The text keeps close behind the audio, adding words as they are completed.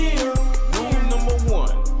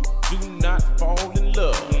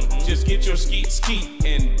gets key,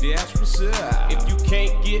 and that's what's up. If you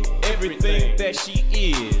can't get everything that she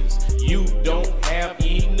is, you don't have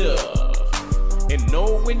enough. And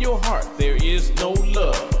know in your heart there is no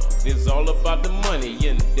love. It's all about the money,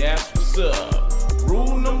 and that's what's up.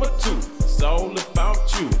 Rule number 2, it's all about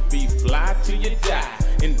you. Be fly till you die,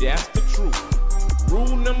 and that's the truth.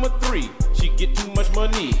 Rule number 3, she get too much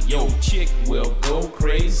money, your chick will go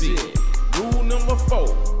crazy. Rule number 4,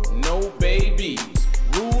 no babies.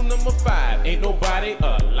 Rule number 5, ain't nobody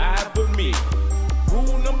alive but me.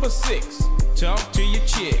 Rule number 6, talk to your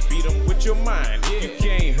chick, beat them with your mind, you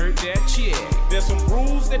can't hurt that chick. There's some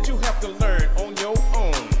rules that you have to learn on your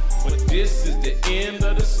own, but this is the end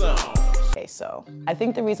of the song. Okay, so I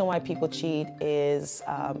think the reason why people cheat is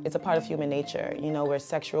it's a part of human nature. You know, we're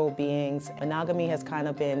sexual beings. Monogamy has kind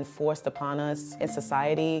of been forced upon us in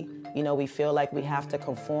society. You know, we feel like we have to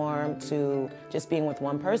conform to just being with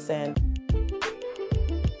one person.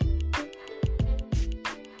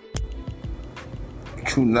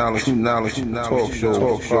 True knowledge, talk show,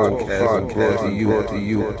 podcast,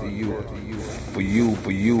 for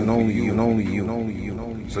you, and only you,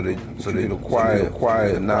 so that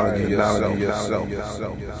acquire the knowledge of yourself,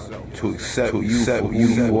 to accept who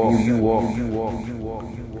you are,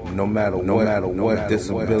 no matter what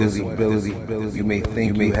disability you may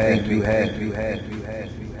think you have.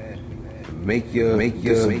 Make your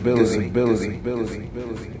disability.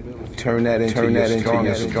 Turn that into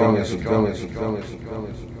your strongest ability.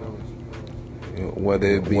 Whether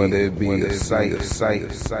it be your sight, your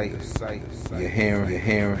hearing,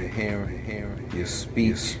 your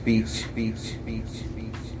speech.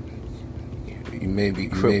 You may be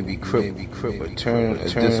crippled, but turn a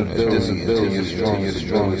disability into your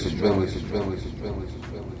strongest ability.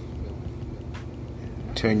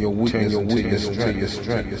 Turn your weakness into your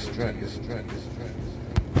strength.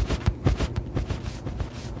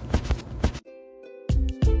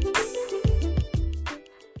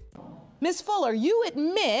 Ms. Fuller, you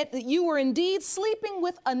admit that you were indeed sleeping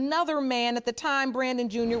with another man at the time Brandon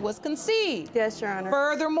Jr. was conceived. Yes, Your Honor.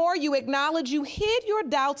 Furthermore, you acknowledge you hid your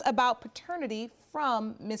doubts about paternity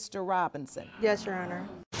from Mr. Robinson. Yes, Your Honor.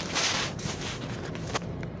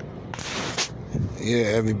 Yeah,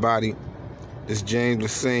 everybody. It's James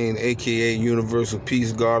Lassane, a.k.a. Universal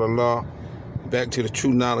Peace God of Law. Back to the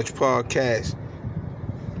True Knowledge Podcast.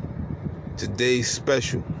 Today's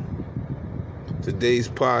special. Today's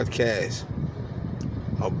podcast,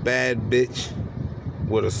 a bad bitch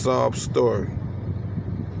with a sob story.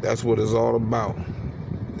 That's what it's all about.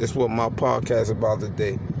 That's what my podcast is about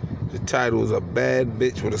today. The title is A Bad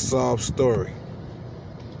Bitch with a Sob Story.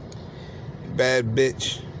 Bad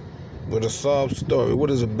bitch with a sob story. What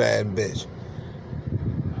is a bad bitch?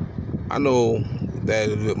 I know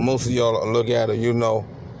that most of y'all look at her, you know,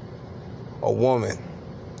 a woman.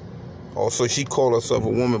 Also, she call herself a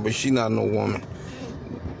woman, but she not no woman.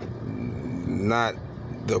 Not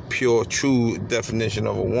the pure, true definition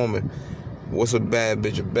of a woman. What's a bad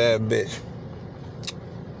bitch? A bad bitch.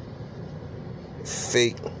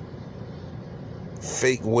 Fake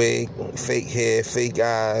wig, fake hair, fake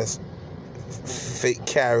eyes, fake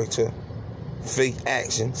character, fake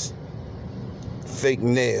actions, fake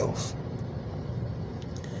nails.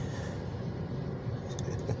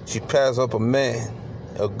 She passed up a man,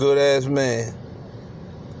 a good-ass man,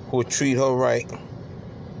 who would treat her right.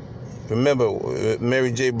 Remember,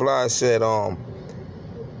 Mary J. Blige said,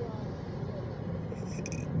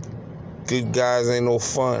 good guys ain't no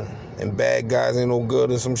fun, and bad guys ain't no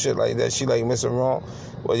good, or some shit like that. She like messing wrong.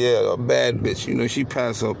 Well, yeah, a bad bitch. You know, she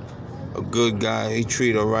passed up a good guy. He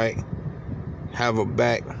treat her right, have her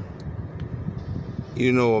back.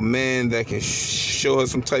 You know, a man that can show her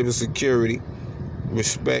some type of security,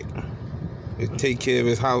 respect, and take care of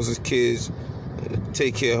his house, his kids,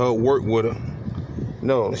 take care of her, work with her.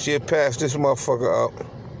 No, she'll pass this motherfucker up,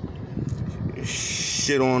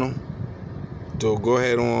 shit on him, to go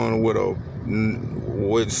ahead on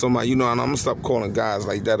with somebody, you know, and I'm gonna stop calling guys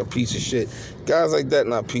like that a piece of shit. Guys like that,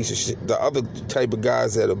 not a piece of shit. The other type of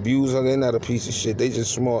guys that abuse her, they're not a piece of shit. They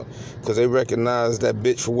just smart, because they recognize that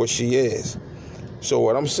bitch for what she is. So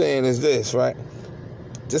what I'm saying is this, right?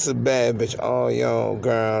 This is a bad bitch. Oh, yo,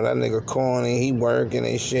 girl, that nigga corny, he working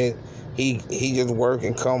and shit. He just work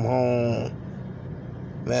and come home.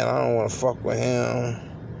 Man, I don't want to fuck with him.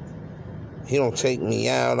 He don't take me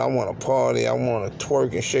out. I want to party. I want to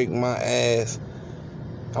twerk and shake my ass.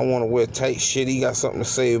 I want to wear tight shit. He got something to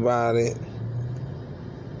say about it.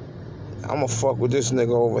 I'm going to fuck with this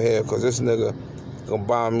nigga over here, because this nigga going to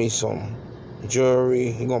buy me some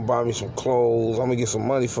jewelry. He going to buy me some clothes. I'm going to get some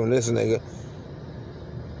money from this nigga.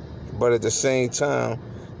 But at the same time,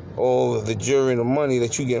 all of the jewelry and the money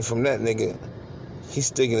that you get from that nigga, He's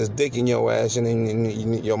sticking his dick in your ass and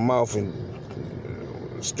in your mouth and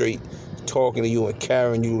straight talking to you and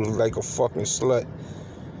carrying you like a fucking slut.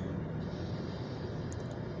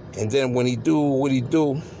 And then when he do what he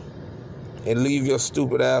do and leave your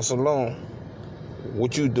stupid ass alone,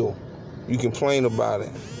 what you do? You complain about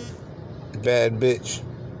it. Bad bitch.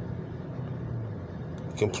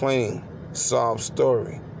 Complain. Sob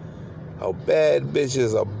story. A bad bitch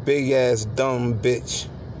is a big ass dumb bitch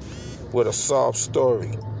with a sob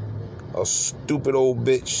story. A stupid old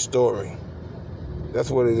bitch story.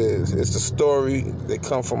 That's what it is. It's the story that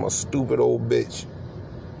come from a stupid old bitch.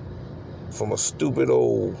 From a stupid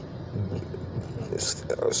old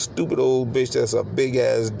bitch that's a big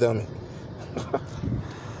ass dummy.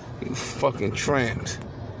 You fucking tramps.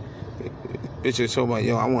 Bitch is talking about,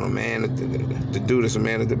 yo, I want a man to do this, a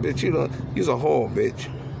man to do. Bitch, you's a whore, bitch.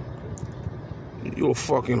 You a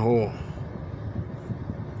fucking whore.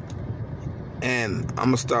 And I'm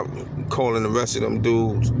gonna stop calling the rest of them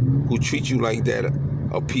dudes who treat you like that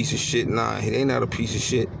a piece of shit. Nah, they not a piece of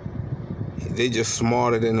shit. They just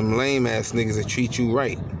smarter than them lame ass niggas that treat you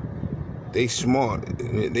right. They smart.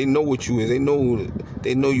 They know what you is. They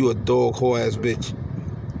know you a dog whore ass bitch.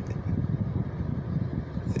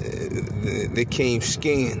 They came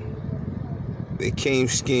skiing. They came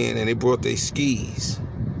skiing and they brought their skis.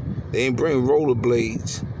 They ain't bring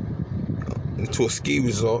rollerblades into a ski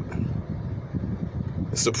resort.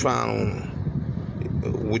 Soprano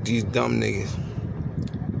with these dumb niggas.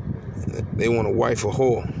 They want to wife a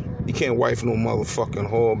whore. You can't wife no motherfucking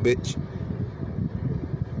whore, bitch.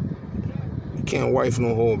 You can't wife no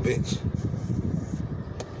whore, bitch.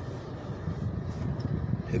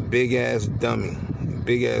 A big ass dummy.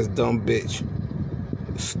 Big ass dumb bitch.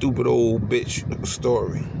 Stupid old bitch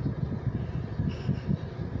story.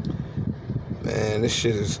 Man, this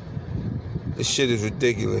shit is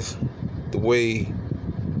ridiculous. The way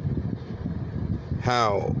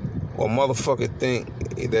how a motherfucker think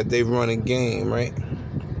that they run a game, right?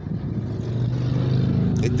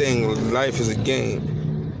 They think life is a game.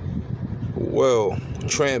 Well,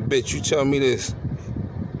 tramp bitch, you tell me this.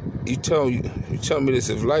 You tell me this.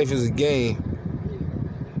 If life is a game,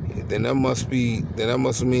 then that must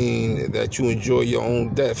mean that you enjoy your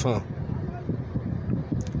own death, huh?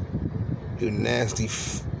 You nasty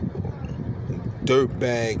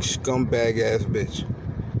dirtbag, scumbag ass bitch.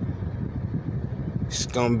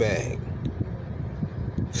 Scumbag.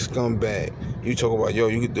 You talk about, yo,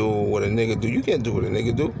 you can do what a nigga do. You can't do what a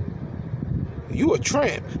nigga do. You a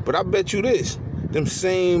tramp. But I bet you this. Them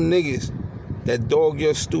same niggas that dog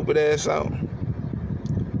your stupid ass out,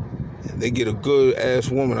 they get a good ass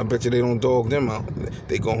woman. I bet you they don't dog them out.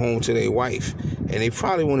 They go home to their wife. And they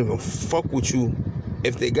probably won't even fuck with you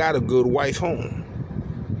if they got a good wife home.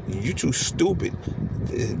 You too stupid.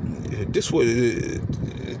 This would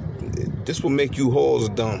make you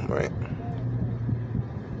whores dumb, right?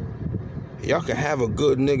 Y'all can have a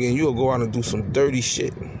good nigga and you'll go out and do some dirty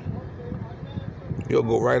shit. You'll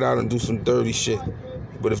go right out and do some dirty shit.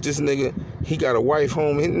 But if this nigga, he got a wife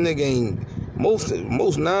home, his nigga ain't, most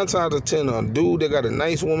 9 times out of 10, a dude that got a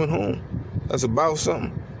nice woman home, that's about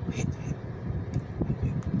something,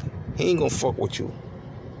 he ain't gonna fuck with you.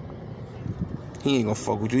 He ain't gonna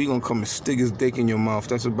fuck with you. He gonna come and stick his dick in your mouth.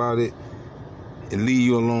 That's about it. And leave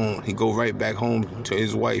you alone. He go right back home to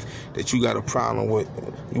his wife that you got a problem with.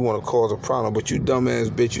 You want to cause a problem, but you dumbass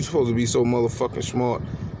bitch. You supposed to be so motherfucking smart.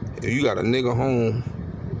 If you got a nigga home,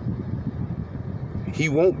 he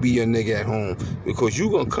won't be your nigga at home because you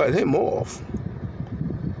gonna cut him off.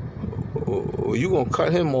 Or you gonna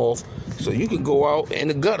cut him off so you can go out in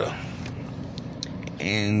the gutter.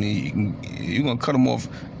 And you gonna cut him off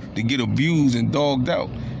to get abused and dogged out.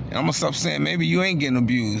 And I'm gonna stop saying maybe you ain't getting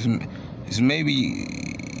abused. It's maybe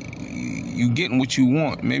you getting what you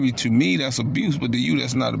want. Maybe to me that's abuse, but to you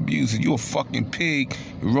that's not abuse. You a fucking pig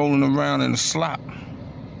rolling around in a slop.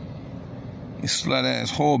 You slut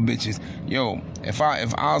ass whore bitches. Yo, if I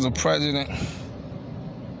was a president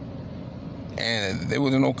and there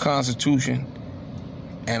was no constitution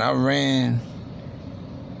and I ran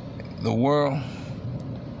the world,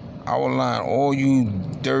 I would line all you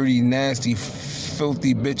dirty, nasty,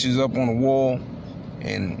 filthy bitches up on the wall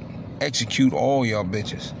and execute all y'all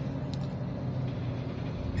bitches.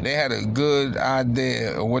 They had a good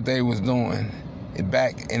idea of what they was doing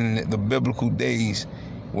back in the biblical days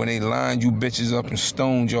when they lined you bitches up and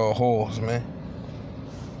stoned y'all whores, man.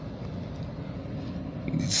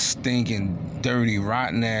 You stinking, dirty,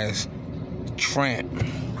 rotten ass tramp.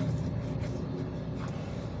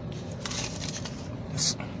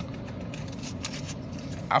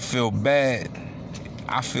 I feel bad.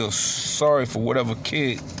 I feel sorry for whatever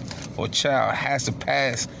kid or child has to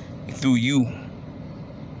pass through you.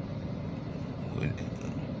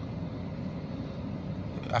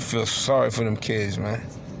 I feel sorry for them kids, man.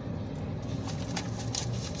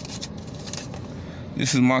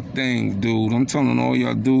 This is my thing, dude. I'm telling all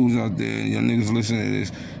y'all dudes out there, y'all niggas listening to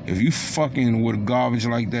this, if you fucking with garbage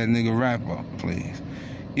like that, nigga, wrap up, please.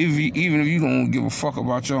 Even if you don't give a fuck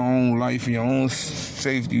about your own life and your own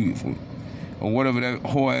safety or whatever that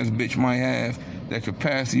whore-ass bitch might have that could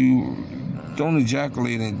pass you, don't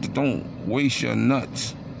ejaculate and don't waste your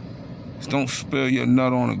nuts. Just don't spill your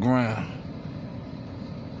nut on the ground.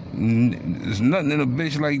 There's nothing in a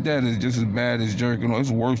bitch like that that's just as bad as jerking off.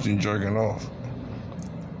 It's worse than jerking off.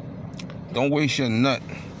 Don't waste your nut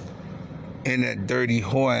in that dirty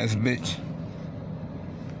whore-ass bitch.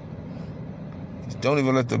 Don't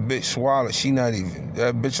even let the bitch swallow.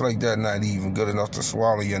 That bitch like that not even good enough to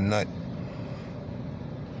swallow your nut.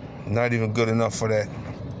 Not even good enough for that.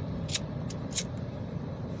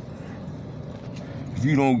 If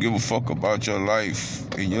you don't give a fuck about your life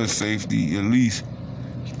and your safety, at least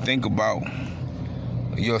think about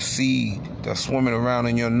your seed that's swimming around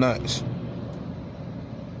in your nuts.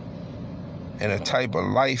 And the type of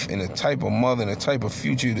life and the type of mother and the type of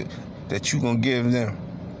future that you gonna give them.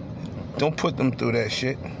 Don't put them through that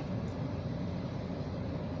shit.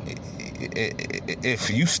 If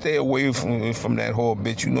you stay away from that whore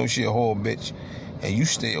bitch, you know she a whore bitch, and you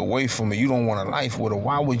stay away from her, you don't want a life with her,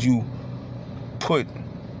 why would you put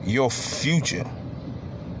your future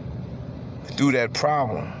through that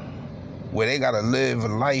problem where they gotta live a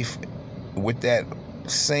life with that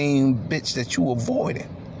same bitch that you avoided?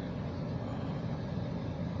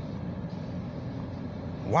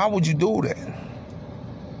 Why would you do that?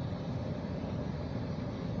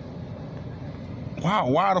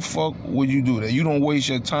 Why the fuck would you do that? You don't waste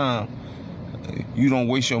your time. You don't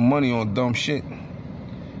waste your money on dumb shit.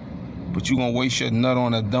 But you gonna waste your nut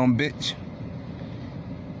on a dumb bitch?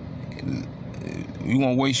 You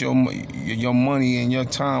gonna waste your money and your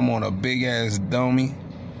time on a big ass dummy?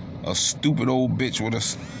 A stupid old bitch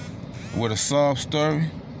with a sob story?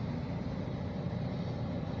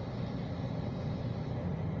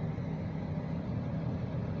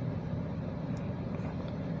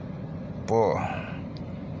 Boy,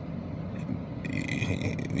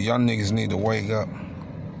 y'all niggas need to wake up.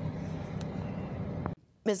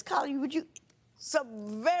 Ms. Collier, would you...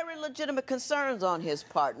 Some very legitimate concerns on his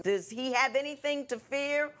part. Does he have anything to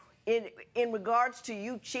fear in regards to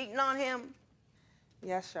you cheating on him?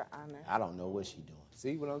 Yes, Your Honor. I don't know what she's doing.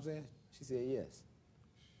 See what I'm saying? She said yes.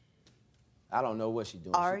 I don't know what she's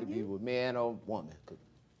doing. She could be with man or woman. It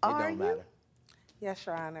don't matter. Yes,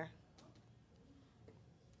 Your Honor.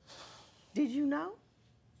 Did you know?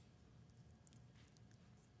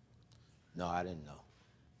 No, I didn't know.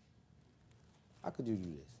 How could you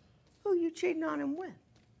do this? Who you cheating on him with?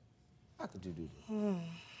 How could you do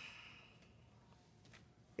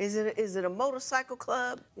this? Is it a motorcycle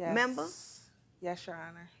club member? Yes, Your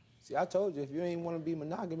Honor. See, I told you, if you ain't want to be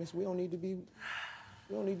monogamous, we don't need to be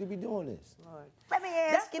doing this. Lord. Let me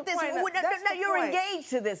ask you this. No, you're engaged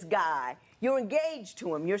to this guy. You're engaged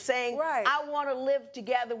to him. You're saying, right. I want to live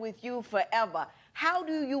together with you forever. How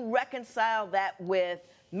do you reconcile that with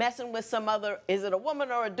messing with some other, is it a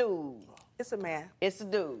woman or a dude? It's a man. It's a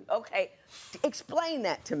dude. Okay. Explain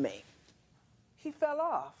that to me. He fell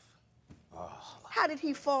off. How did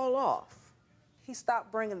he fall off? He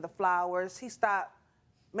stopped bringing the flowers. He stopped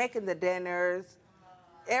making the dinners.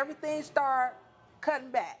 Everything started cutting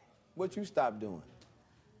back. What you stopped doing?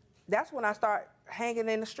 That's when I start hanging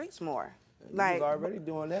in the streets more. You was already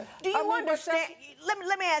doing that. Do you understand?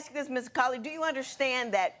 Let me ask you this, Ms. Collier. Do you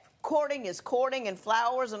understand that courting is courting and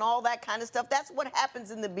flowers and all that kind of stuff? That's what happens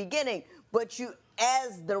in the beginning. But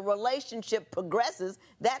as the relationship progresses,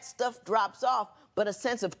 that stuff drops off. But a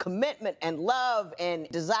sense of commitment and love and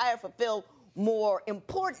desire to fulfill more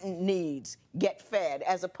important needs get fed,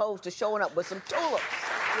 as opposed to showing up with some tulips.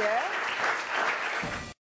 Yeah.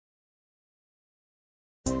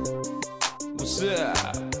 What's up?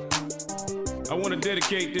 I want to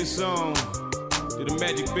dedicate this song to the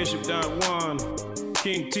Magic Bishop Don Juan,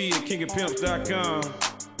 King T at KingofPimps.com,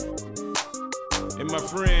 and my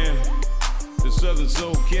friend, the Southern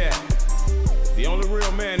Soul Cat. The only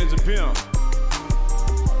real man is a pimp.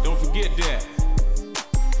 Don't forget that.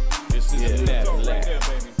 This is a that right there,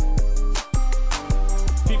 baby.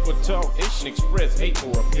 People talk ish and express hate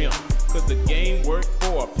for a pimp. Cause the game worked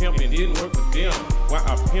for a pimp and didn't work for them. Why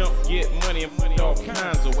a pimp get money all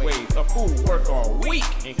kinds of ways. A fool work all week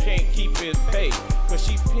and can't keep his pay. Cause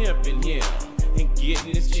she pimping him and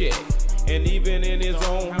getting his check. And even in his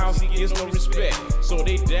own house, he gets no respect. So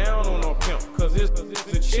they down on a pimp, cause it's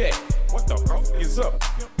a check. What the fuck is up?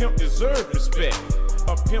 Pimp deserve respect.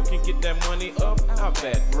 A pimp can get that money up out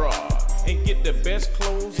that bra and get the best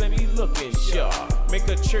clothes and be looking sharp. Make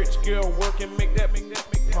a church girl work and make that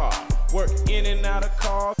pop. Work in and out of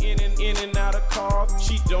cars, in and out of cars.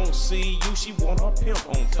 She don't see you, she want her pimp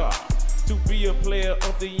on top. To be a player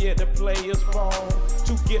of the year, the players ball.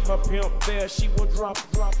 To get her pimp there, she will drop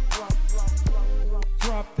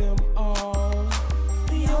them all.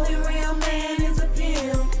 The only real man is a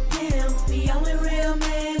pimp, pimp. The only real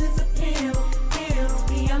man is a pimp, pimp.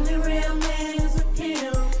 The only real man is a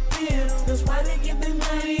pimp, pimp. That's why they give their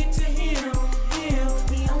money to him, him.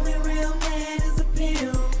 The only real man is a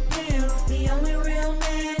pimp, pimp. The only real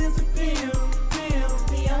man is a pimp, pimp.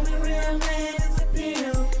 The only real man is a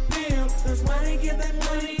pimp, pimp. That's why they give their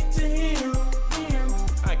money to him, him.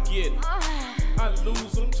 I get it, I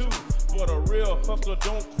lose them too. But a real hustler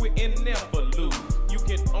don't quit and never lose. You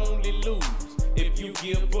can only lose if you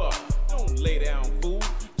give up. Don't lay down, fool,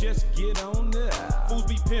 just get on up. Fools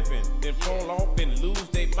be pimping, then fall off and lose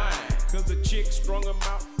their mind. Cause the chick strung them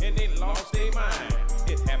out and they lost their mind.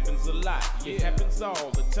 It happens a lot, it happens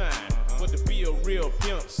all the time. But to be a real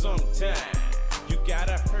pimp sometime, you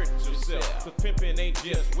gotta hurt yourself. Cause pimping ain't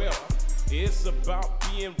just wealth, it's about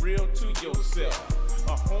being real to yourself.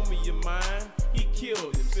 A homie of mine, he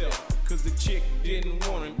killed himself. Cause the chick didn't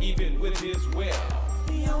want him even with his wealth.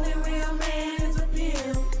 The only real man is a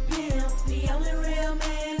pimp, pimp. The only real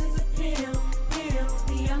man is a pimp, pimp.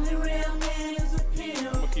 The only real man is a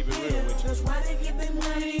pimp. I'ma keep it real with you. That's why they give their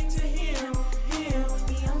money to him, him.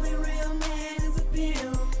 The only real man is a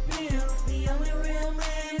pimp, pimp. The only real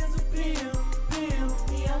man is a pimp, pimp.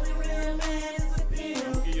 The only real man is a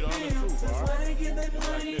pimp, Give you the honest truth, That's alright? why they give their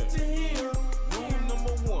money Like this. to him. Rule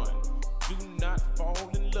number one, do not fall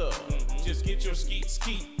in love. Just get your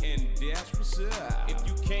skeet and that's what's up. If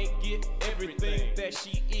you can't get everything that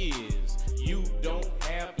she is, you don't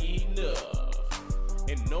have enough.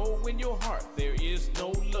 And know in your heart there is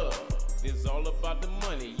no love. It's all about the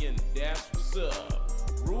money and that's what's up.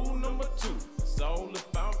 Rule number two, it's all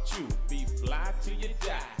about you. Be fly till you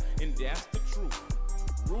die, and that's the truth.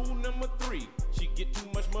 Rule number three, she get too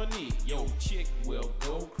much money, yo chick will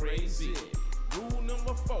go crazy. Rule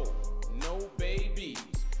number four, no babies.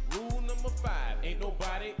 Rule number five, ain't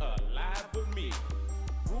nobody alive but me.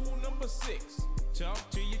 Rule number six, talk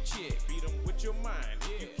to your chick, beat them with your mind,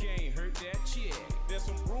 you can't hurt that chick. There's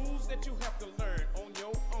some rules that you have to learn on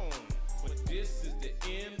your own, but this is the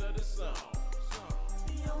end of the song.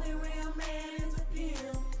 The only real man